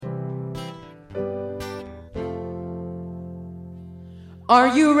Are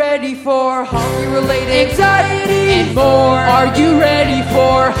you ready for hockey-related anxiety and more? Are you ready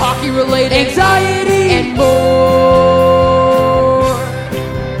for hockey-related anxiety and more?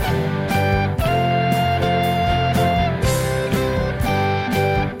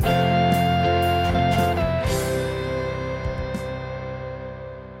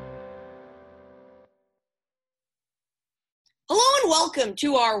 Hello and welcome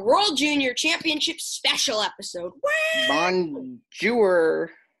to our World Junior Championship special episode.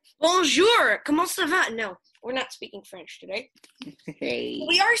 Bonjour. Bonjour. Comment ça va? No, we're not speaking French today. Hey. What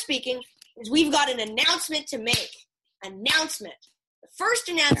we are speaking is we've got an announcement to make. Announcement. The first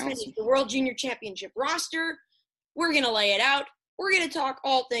announcement is the World Junior Championship roster. We're going to lay it out. We're going to talk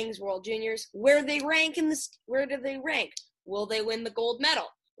all things World Juniors. Where they rank in this? Where do they rank? Will they win the gold medal?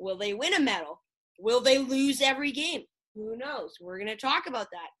 Will they win a medal? Will they lose every game? Who knows? We're going to talk about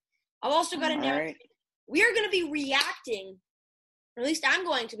that. I've also got to know we are going to be reacting, or at least I'm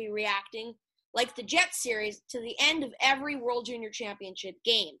going to be reacting, like the Jets series, to the end of every World Junior Championship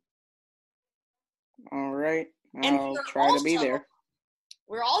game. All right. I'll try to be there.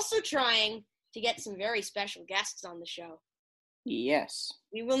 We're also trying to get some very special guests on the show. Yes.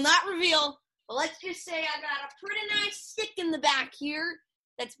 We will not reveal, but let's just say I got a pretty nice stick in the back here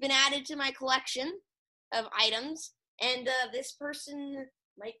that's been added to my collection of items. And this person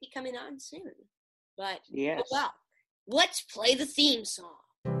might be coming on soon. But, yes. Well, let's play the theme song.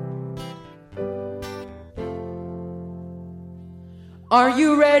 Are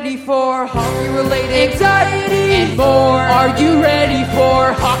you ready for hockey-related anxiety and more? Are you ready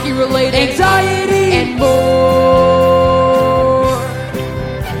for hockey-related anxiety and more?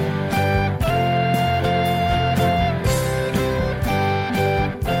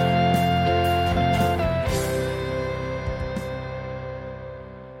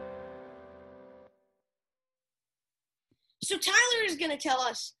 So Tyler is going to tell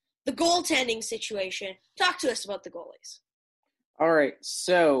us the goaltending situation. Talk to us about the goalies. All right.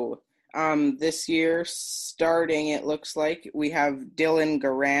 So this year, starting, it looks like, we have Dylan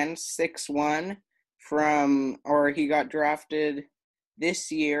Garand, 6'1", he got drafted this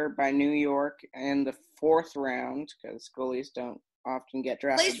year by New York in the 4th round, because goalies don't often get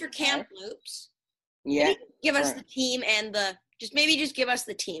drafted. Plays for Kamloops. Yeah. Maybe give us the team and just give us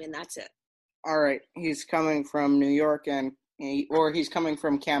the team and that's it. All right. He's coming from New York he's coming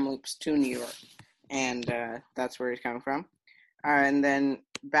from Kamloops to New York, and that's where he's coming from. And then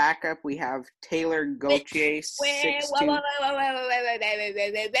backup, we have Taylor Gauthier, 6'2".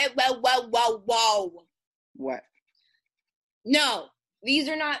 Whoa. What? No, these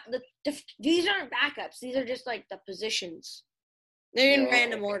are not these aren't backups. These are just like the positions. They're in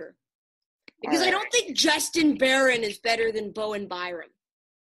random order. Because I don't think Justin Barron is better than Bowen Byram.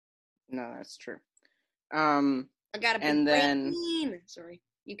 No, that's true. I got a big brain. Sorry,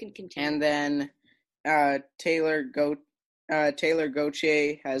 you can continue. And then Taylor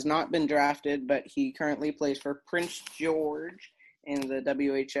Gauthier has not been drafted, but he currently plays for Prince George in the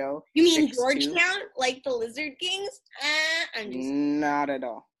WHL. You mean 6'2". Georgetown, like the Lizard Kings? Not at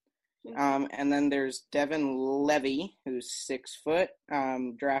all. And then there's Devin Levy, who's 6 foot,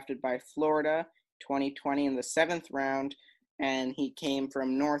 drafted by Florida, 2020 in the 7th round. And he came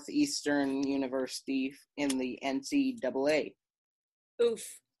from Northeastern University in the NCAA.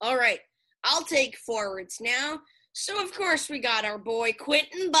 Oof. All right. I'll take forwards now. So, of course, we got our boy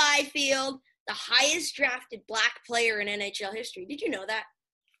Quinton Byfield, the highest drafted black player in NHL history. Did you know that?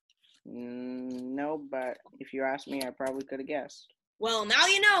 No, but if you asked me, I probably could have guessed. Well, now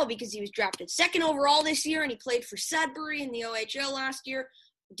you know, because he was drafted 2nd overall this year, and he played for Sudbury in the OHL last year.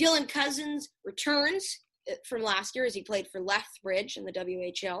 Dylan Cousins returns from last year as he played for Lethbridge in the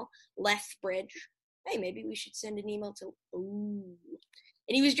WHL. Lethbridge. Hey, maybe we should send an email to... Ooh.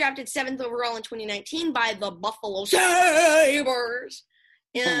 And he was drafted 7th overall in 2019 by the Buffalo Sabres.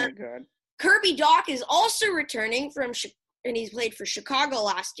 Oh, my God. Kirby Dach is also returning and he's played for Chicago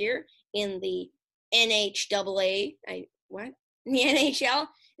last year in the NHAA. In the NHL,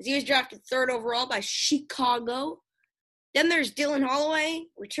 as he was drafted 3rd overall by Chicago. Then there's Dylan Holloway,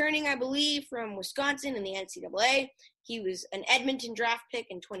 returning, I believe, from Wisconsin in the NCAA. He was an Edmonton draft pick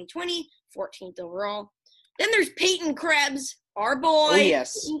in 2020, 14th overall. Then there's Peyton Krebs, our boy. Oh,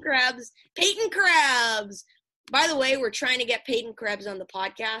 yes. Peyton Krebs. By the way, we're trying to get Peyton Krebs on the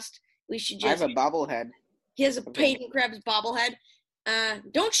podcast. We should just... I have a bobblehead. He has a Peyton Krebs bobblehead.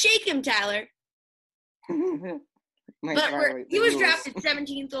 Don't shake him, Tyler. He was drafted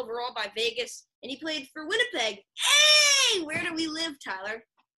 17th overall by Vegas, and he played for Winnipeg. Hey, where do we live, Tyler?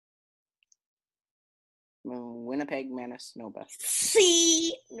 Winnipeg, Manitoba.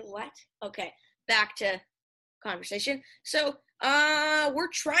 See? What? Okay, back to conversation. So we're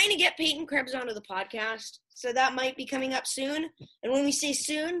trying to get Peyton Krebs onto the podcast. So that might be coming up soon. And when we say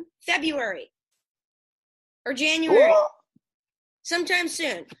soon, February or January. Sometime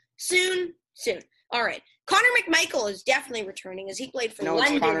soon. Soon. All right. Connor McMichael is definitely returning as he played for London.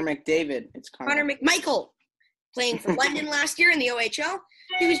 No, it's Connor McDavid. It's Connor McMichael playing for London last year in the OHL.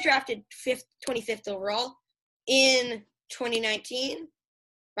 He was drafted 25th overall in 2019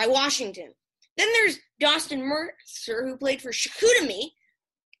 by Washington. Then there's Dawson Mercer, who played for Chicoutimi.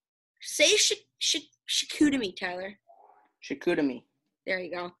 Say Chicoutimi, Tyler. Chicoutimi. There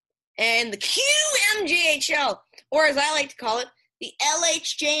you go. And the QMJHL, or as I like to call it, the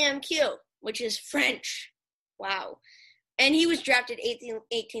LHJMQ, which is French. Wow. And he was drafted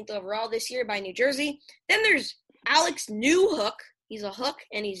 18th overall this year by New Jersey. Then there's Alex Newhook. He's a hook,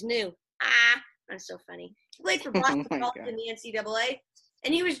 and he's new. That's so funny. He played for Boston Celtics in the NCAA,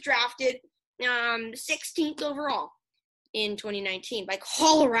 and he was drafted 16th overall in 2019 by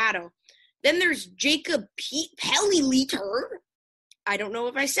Colorado. Then there's Jacob Pelleiter. I don't know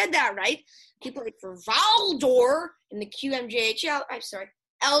if I said that right. He played for Valdor in the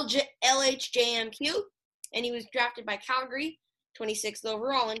LHJMQ, and he was drafted by Calgary, 26th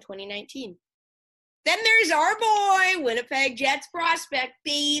overall in 2019. Then there's our boy, Winnipeg Jets prospect,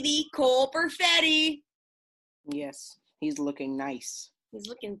 baby, Cole Perfetti. Yes, he's looking nice. He's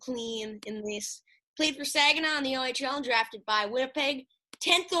looking clean in this. Played for Saginaw in the OHL, drafted by Winnipeg,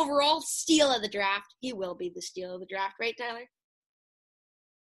 10th overall, steal of the draft. He will be the steal of the draft, right, Tyler?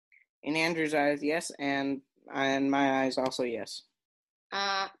 In Andrew's eyes, yes, and in my eyes, also yes.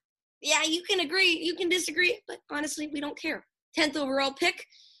 Yeah, you can agree, you can disagree, but honestly, we don't care. 10th overall pick.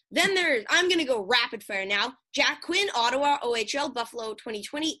 Then I'm going to go rapid fire now. Jack Quinn, Ottawa, OHL, Buffalo,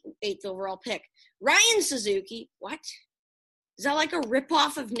 2020, 8th overall pick. Ryan Suzuki, what? Is that like a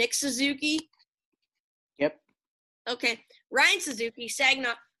ripoff of Nick Suzuki? Yep. Okay. Ryan Suzuki,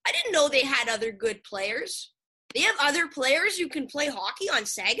 Saginaw. I didn't know they had other good players. They have other players who can play hockey on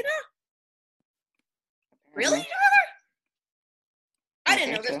Saginaw? Really, Tyler? I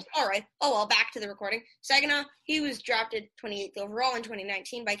didn't know this. All right. Oh, well, back to the recording. Saginaw, he was drafted 28th overall in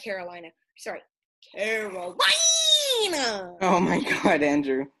 2019 by Carolina. Sorry, Carolina. Oh, my God,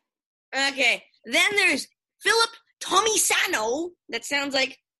 Andrew. Okay. Then there's Philip Tomisano. That sounds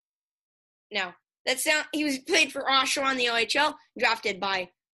like – no. He was played for Oshawa in the OHL, drafted by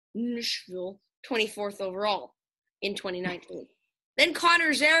Nashville, 24th overall in 2019. Then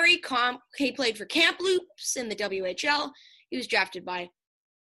Connor Zary, he played for Kamloops in the WHL. He was drafted by –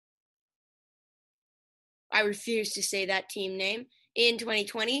 I refuse to say that team name – in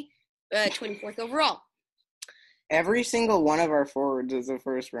 2020, 24th overall. Every single one of our forwards is a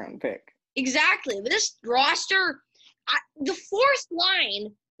first-round pick. Exactly. This roster, the fourth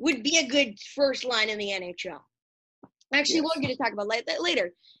line would be a good first line in the NHL. Actually, yes. We're going to talk about that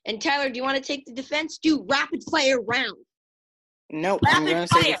later. And Tyler, do you want to take the defense? Do rapid-fire round. Nope. I'm going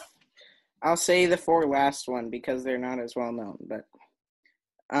to say I'll say the four last one because they're not as well known. But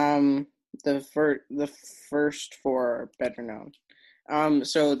the first four are better known.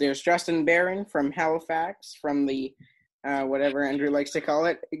 So there's Justin Barron from Halifax, from the whatever Andrew likes to call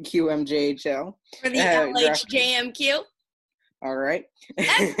it, QMJHL. For the LHJMQ. All right.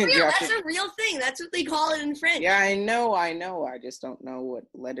 That's real. That's a real thing. That's what they call it in French. Yeah, I know. I just don't know what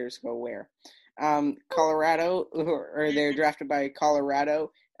letters go where. Colorado, or they're drafted by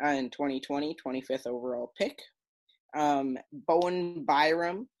Colorado in 2020, 25th overall pick. Bowen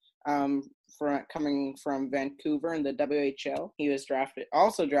Byram, coming from Vancouver in the WHL. He was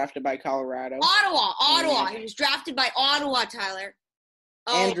also drafted by Colorado. Ottawa. He was drafted by Ottawa, Tyler.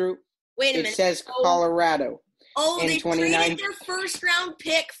 Oh, Andrew, wait a minute. It says Colorado. Oh, they traded their first-round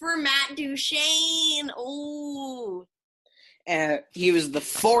pick for Matt Duchene. Oh. He was the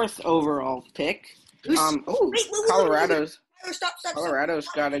 4th overall pick. Wait, Colorado's. Tyler, stop. Colorado's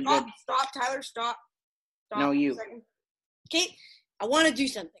got a good. Stop, Tyler, stop. No, you. Okay, I want to do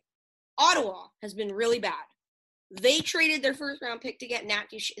something. Ottawa has been really bad. They traded their first-round pick to get Matt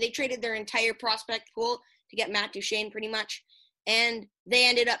Duchene. They traded their entire prospect pool to get Matt Duchene, pretty much, and they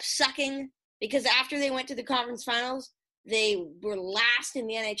ended up sucking because after they went to the conference finals, they were last in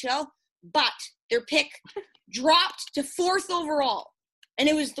the NHL, but their pick dropped to 4th overall, and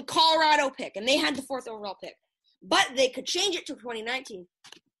it was the Colorado pick, and they had the 4th overall pick. But they could change it to 2019.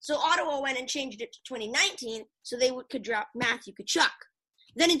 So Ottawa went and changed it to 2019 so they could drop Matthew Tkachuk.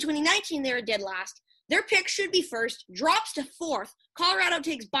 Then in 2019, they were dead last. Their pick should be 1st, drops to 4th. Colorado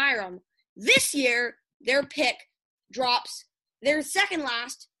takes Byram. This year, their pick drops. They're second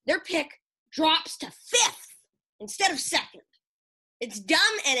last. Their pick drops to 5th instead of 2nd. It's dumb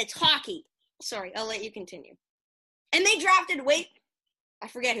and it's hockey. Sorry, I'll let you continue. And they drafted, I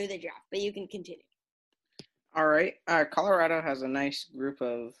forget who they drafted, but you can continue. All right. Colorado has a nice group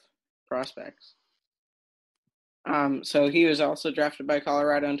of prospects. So he was also drafted by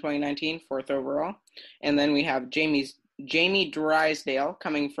Colorado in 2019, 4th overall. And then we have Jamie Drysdale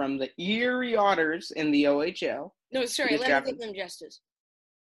coming from the Erie Otters in the OHL. No, sorry, let me give them justice.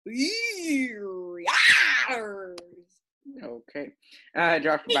 Erie Otters. Okay.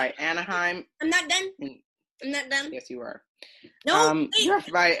 Drafted by Anaheim. I'm not done. Yes, you are. No,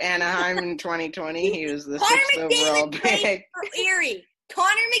 drafted by Anaheim in 2020. He was the Connor 6th overall pick. For Erie.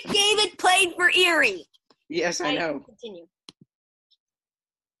 Connor McDavid played for Erie. Yes, I know. Continue.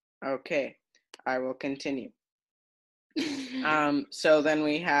 Okay, I will continue. So then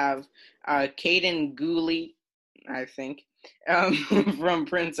we have Caden Gooley, I think, from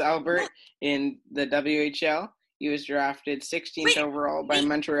Prince Albert in the WHL. He was drafted 16th overall by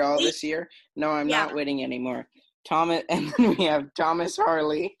Montreal this year. No, I'm not waiting anymore. And then we have Thomas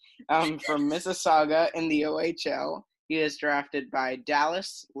Harley from Mississauga in the OHL. He was drafted by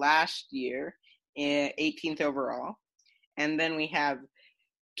Dallas last year, 18th overall. And then we have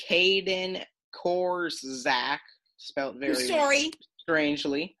Caden Korzak, spelled very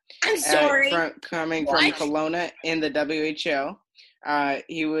strangely. I'm sorry. Coming from Kelowna in the WHL.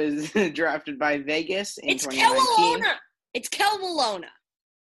 He was drafted by Vegas in 2019. It's Kelowna.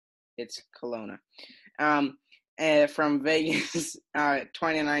 It's Kelowna. From Vegas,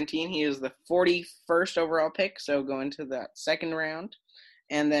 2019, he was the 41st overall pick, so going to that second round.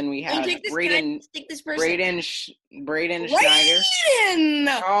 And then we have Braden Schneider.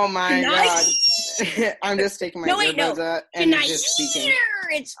 Oh my God! I'm just taking my earbuds out and just speaking.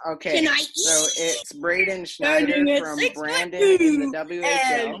 Okay, so it's Braden Schneider from Brandon in the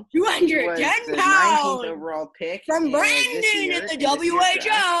WHL. 210 pounds. 19th overall pick from Brandon in the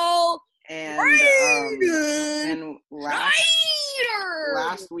WHL. And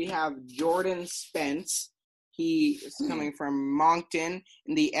last we have Jordan Spence. He is coming from Moncton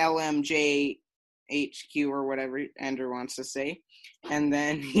in the LMJ HQ or whatever Andrew wants to say. And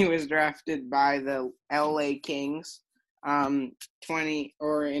then he was drafted by the LA Kings in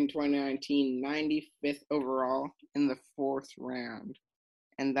 2019, 95th overall in the 4th round.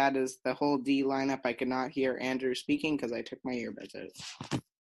 And that is the whole D lineup. I could not hear Andrew speaking because I took my earbuds out.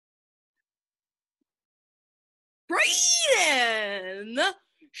 Braden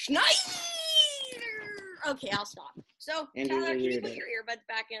Schneider. Okay, I'll stop. So, Andrew's Tyler, can you put your earbuds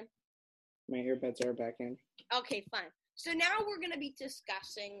back in? My earbuds are back in. Okay, fine. So now we're going to be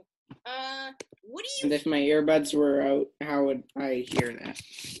discussing, what do you... And if my earbuds were out, how would I hear that?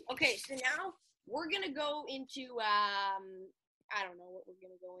 Okay, so now we're going to go into, I don't know what we're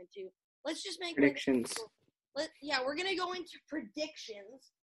going to go into. Let's just make... Predictions. We're going to go into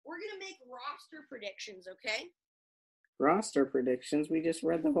predictions. We're going to make roster predictions, okay? Roster predictions? We just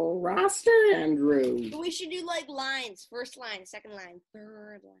read the whole roster, Andrew. We should do, lines. First line, second line,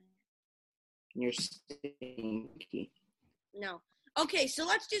 third line. You're stinky. No. Okay, so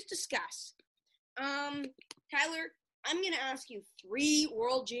let's just discuss. Tyler, I'm going to ask you 3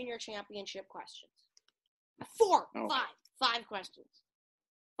 World Junior Championship questions. 4, 5 questions.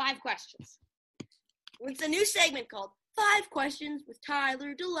 5 questions. It's a new segment called 5 Questions with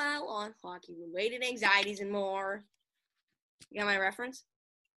Tyler DeLisle on hockey-related anxieties and more. You got my reference?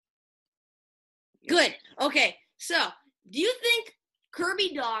 Good. Okay, so do you think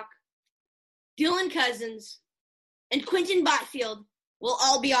Kirby Dach, Dylan Cousins, and Quinton Byfield will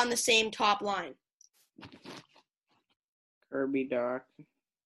all be on the same top line? Kirby Dach,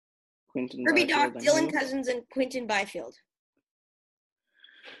 Dylan Cousins, and Quinton Byfield.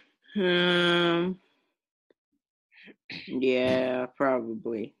 Yeah,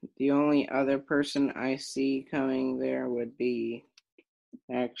 probably. The only other person I see coming there would be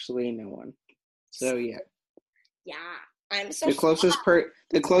actually no one. So yeah. Yeah, I'm so the closest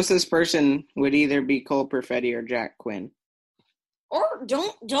person would either be Cole Perfetti or Jack Quinn. Or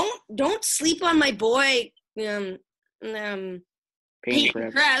don't sleep on my boy Peyton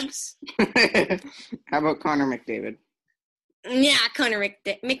Krebs. How about Connor McDavid? Yeah, Connor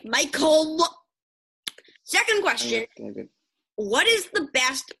McMichael. Second question. What is the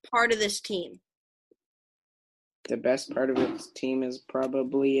best part of this team? The best part of its team is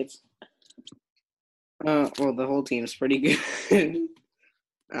probably the whole team's pretty good. The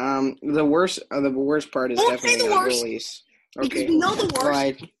worst part is definitely the goalies. Okay. Because we know the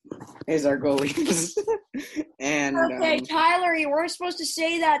worst. is our goalies. And Okay, Tyler, you weren't supposed to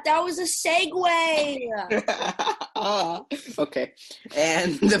say that. That was a segue. okay,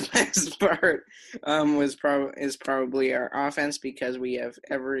 and the best part is probably our offense, because we have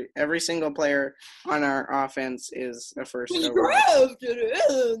every single player on our offense is a first overall. Drafted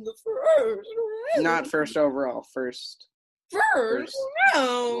in the first round. Not first overall, first First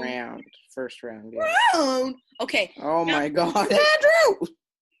round. round. First round, yeah. Round. Okay. Oh my God, Andrew!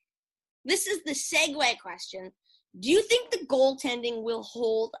 This is the segue question. Do you think the goaltending will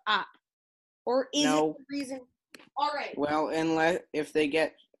hold up? Or is No. it the reason? All right. Well, unless if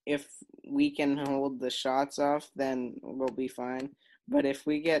we can hold the shots off, then we'll be fine. But if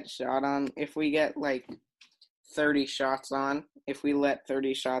we get like 30 shots on, if we let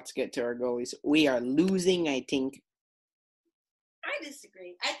 30 shots get to our goalies, we are losing, I think. I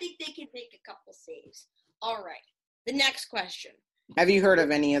disagree. I think they can make a couple saves. All right. The next question. Have you heard of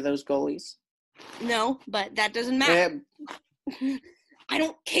any of those goalies? No, but that doesn't matter. I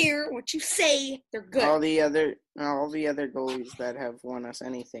don't care what you say. They're good. All the other goalies that have won us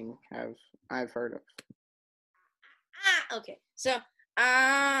anything I've heard of. Okay. So,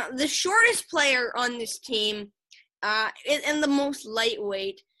 the shortest player on this team, and the most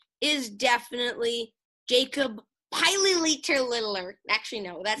lightweight, is definitely Jacob Piley Littler. Actually,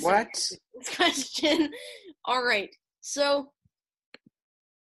 no, that's what the question. All right. So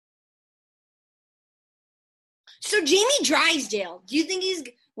Jamie Drysdale, what do you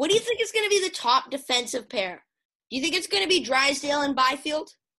think is going to be the top defensive pair? Do you think it's going to be Drysdale and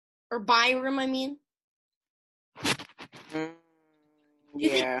Byfield? Or Byram, I mean?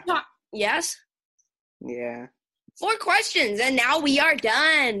 Yeah. Yes? Yeah. 4 questions, and now we are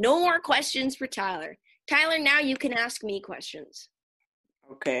done. No more questions for Tyler. Tyler, now you can ask me questions.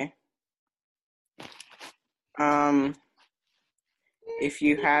 Okay. If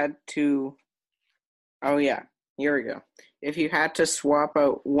you had to... Oh, yeah. Here we go. If you had to swap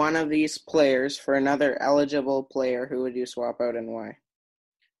out one of these players for another eligible player, who would you swap out and why?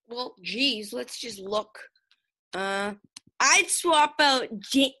 Well, geez, let's just look. I'd swap out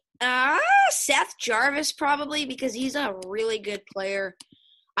Seth Jarvis probably, because he's a really good player.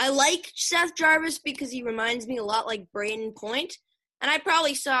 I like Seth Jarvis because he reminds me a lot like Braden Point, and I'd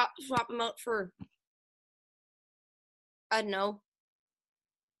probably swap him out for, I don't know,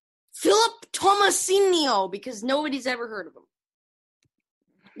 Philip Tomasino, because nobody's ever heard of him.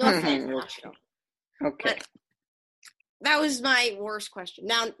 No offense. Okay. But that was my worst question.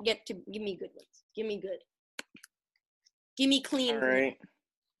 Now give me good ones. Give me good. Give me clean. All right.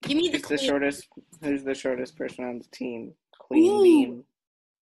 Give me the clean. Who's the shortest person on the team? Clean bean.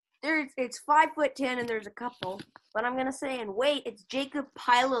 It's 5'10" and there's a couple, but I'm gonna say in weight it's Jacob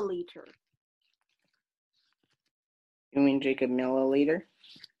Pileliter. You mean Jacob Milliliter?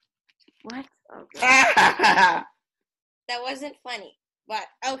 What? Okay. That wasn't funny, but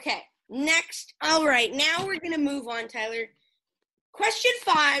okay. Next. All right, now we're going to move on, Tyler. Question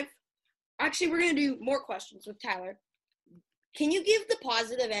 5. Actually, we're going to do more questions with Tyler. Can you give the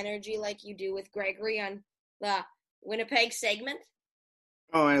positive energy like you do with Gregory on the Winnipeg segment?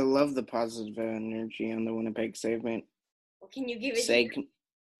 Oh, I love the positive energy on the Winnipeg segment. Well, can you give it?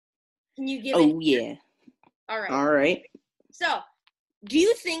 Can you give it? Oh, yeah. All right. All right. So, do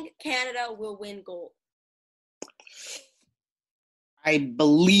you think Canada will win gold? I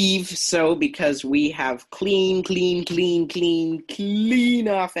believe so, because we have clean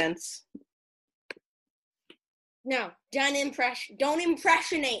offense. No, don't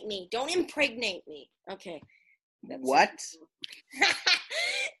impressionate me. Don't impregnate me. Okay. What?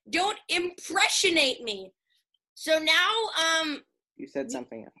 Don't impressionate me. So now, You said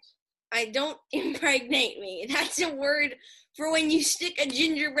something else. I don't impregnate me. That's a word for when you stick a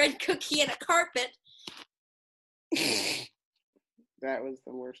gingerbread cookie in a carpet. That was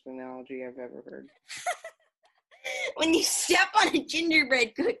the worst analogy I've ever heard. When you step on a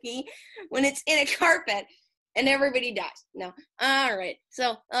gingerbread cookie when it's in a carpet and everybody dies. No. All right.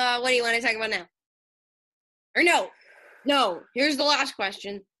 So, what do you want to talk about now? Or no. Here's the last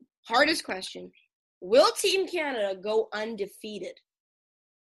question. Hardest question. Will Team Canada go undefeated?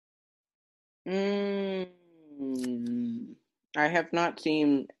 I have not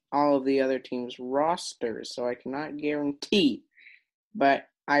seen all of the other teams' rosters, so I cannot guarantee. But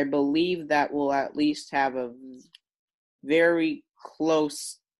I believe that we'll at least have a very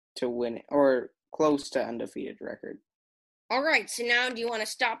close to winning, or close to undefeated record. All right, so now do you want to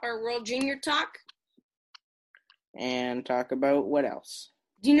stop our World Junior talk? And talk about what else?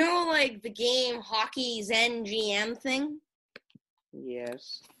 Do you know, like, the game Hockey Zen GM thing?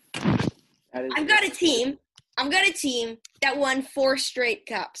 Yes. I've got a team that won 4 straight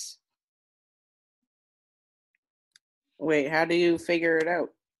cups. Wait, how do you figure it out?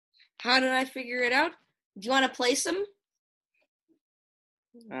 How did I figure it out? Do you want to place them?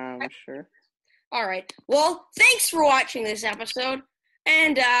 Sure. All right. Well, thanks for watching this episode.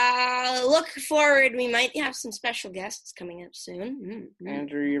 And look forward. We might have some special guests coming up soon. Mm-hmm.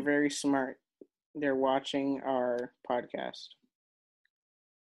 Andrew, you're very smart. They're watching our podcast.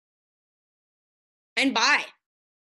 And bye.